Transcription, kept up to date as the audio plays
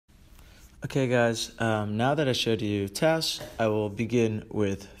Okay guys, now that I showed you tasks, I will begin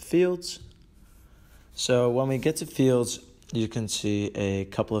with fields. So when we get to fields, you can see a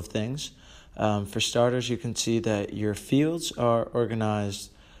couple of things. For starters, you can see that your fields are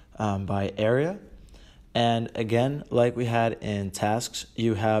organized by area. And again, like we had in tasks,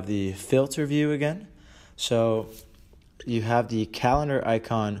 you have the filter view again. So you have the calendar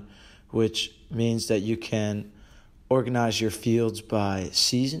icon, which means that you can organize your fields by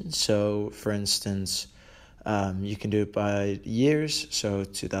season. So for instance, you can do it by years, so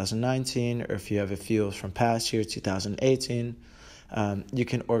 2019, or if you have a field from past year, 2018, you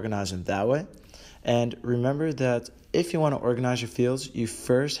can organize them that way. And remember that if you want to organize your fields, you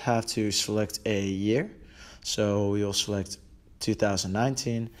first have to select a year. So you'll select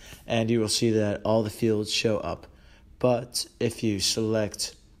 2019, and you will see that all the fields show up. But if you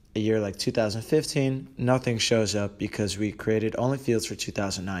select a year like 2015, nothing shows up because we created only fields for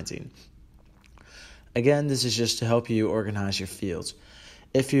 2019. Again, this is just to help you organize your fields.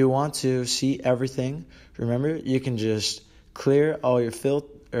 If you want to see everything, remember you can just clear all your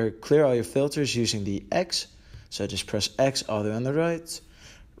filters using the X. So just press X all the way on the right,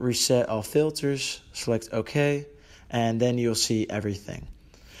 reset all filters, select OK, and then you'll see everything.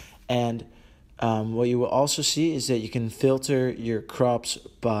 And what you will also see is that you can filter your crops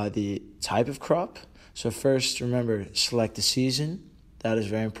by the type of crop. So first, remember, select the season. That is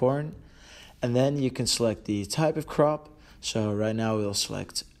very important. And then you can select the type of crop. So right now we'll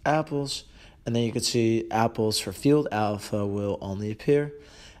select apples. And then you can see apples for field alpha will only appear.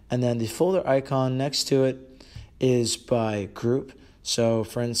 And then the folder icon next to it is by group. So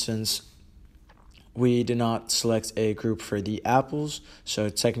for instance, we did not select a group for the apples, so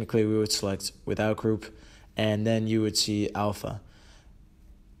technically we would select without group, and then you would see alpha.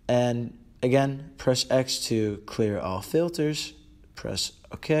 And again, press X to clear all filters, press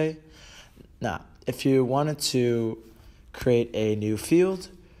OK. Now, if you wanted to create a new field,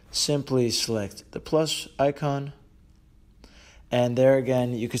 simply select the plus icon, and there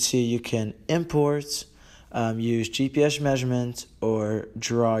again, you can see you can import, use GPS measurement, or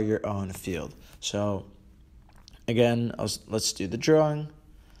draw your own field. So again, let's do the drawing.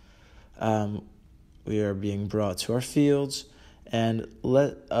 We are being brought to our fields, and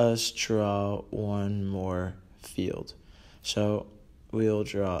let us draw one more field. So we'll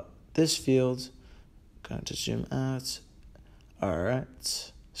draw this field. Going to zoom out. All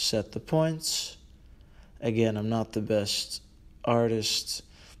right, set the points. Again, I'm not the best artist.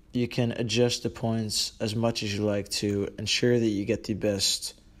 You can adjust the points as much as you like to ensure that you get the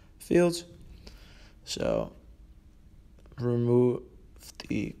best fields. So remove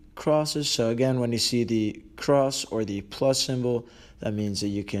the crosses. So again, when you see the cross or the plus symbol, that means that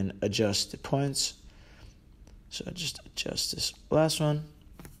you can adjust the points. So just adjust this last one.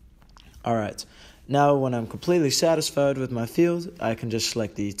 All right. Now when I'm completely satisfied with my field, I can just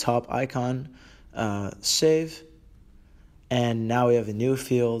select the top icon, save. And now we have a new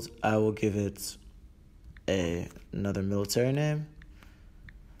field. I will give it another military name.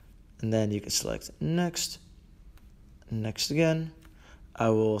 And then you can select next. Next again. I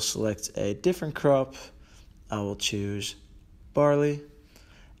will select a different crop. I will choose barley.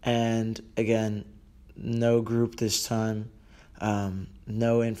 And again, no group this time.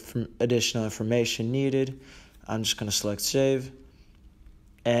 No additional information needed. I'm just going to select save.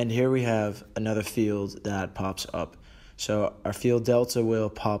 And here we have another field that pops up. So our field delta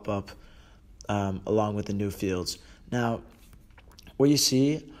will pop up along with the new fields. Now, what you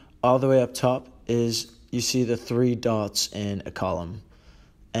see all the way up top is you see the 3 dots in a column.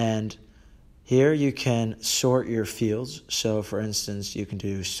 And here you can sort your fields. So for instance, you can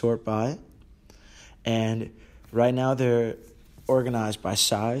do sort by. And right now they're organized by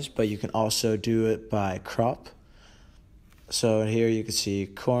size, but you can also do it by crop. So here you can see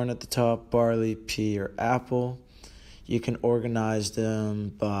corn at the top, barley, pea, or apple. You can organize them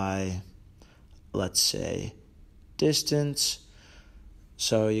by, let's say, distance.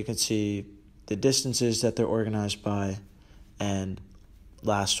 So you can see the distances that they're organized by. And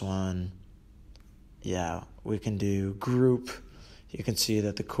last one, we can do group. You can see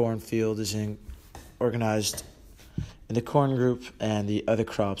that the cornfield is organized in the corn group, and the other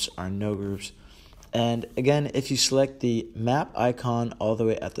crops are no groups. And again, if you select the map icon all the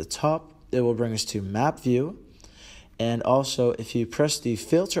way at the top, it will bring us to map view. And also, if you press the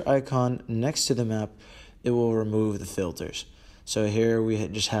filter icon next to the map, it will remove the filters. So here we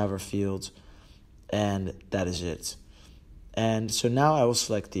just have our fields, and that is it. And so now I will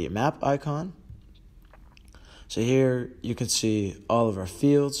select the map icon. So here you can see all of our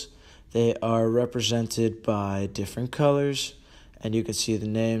fields. They are represented by different colors, and you can see the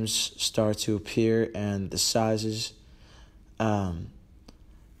names start to appear and the sizes.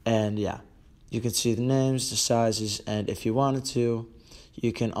 And yeah, you can see the names, the sizes, and if you wanted to,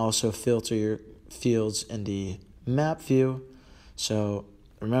 you can also filter your fields in the map view. So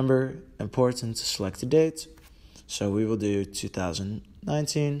remember, important to select the date. So we will do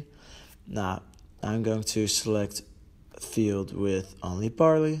 2019. Now I'm going to select a field with only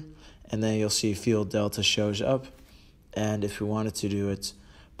barley, and then you'll see field delta shows up. And if we wanted to do it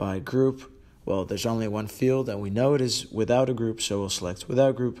by group, well, there's only one field and we know it is without a group, so we'll select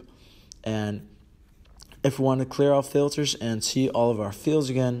without group. And if we want to clear all filters and see all of our fields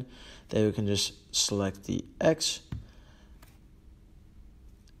again, then we can just select the X.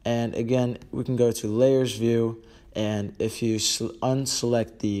 And again, we can go to layers view, and if you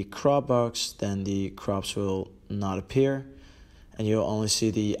unselect the crop box, then the crops will not appear and you'll only see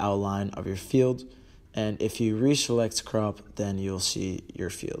the outline of your field. And if you reselect crop, then you'll see your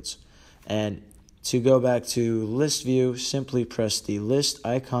fields. And to go back to list view, simply press the list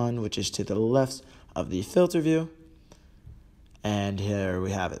icon, which is to the left of the filter view. And here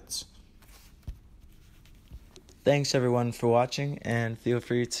we have it. Thanks everyone for watching, and feel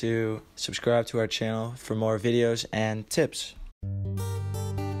free to subscribe to our channel for more videos and tips.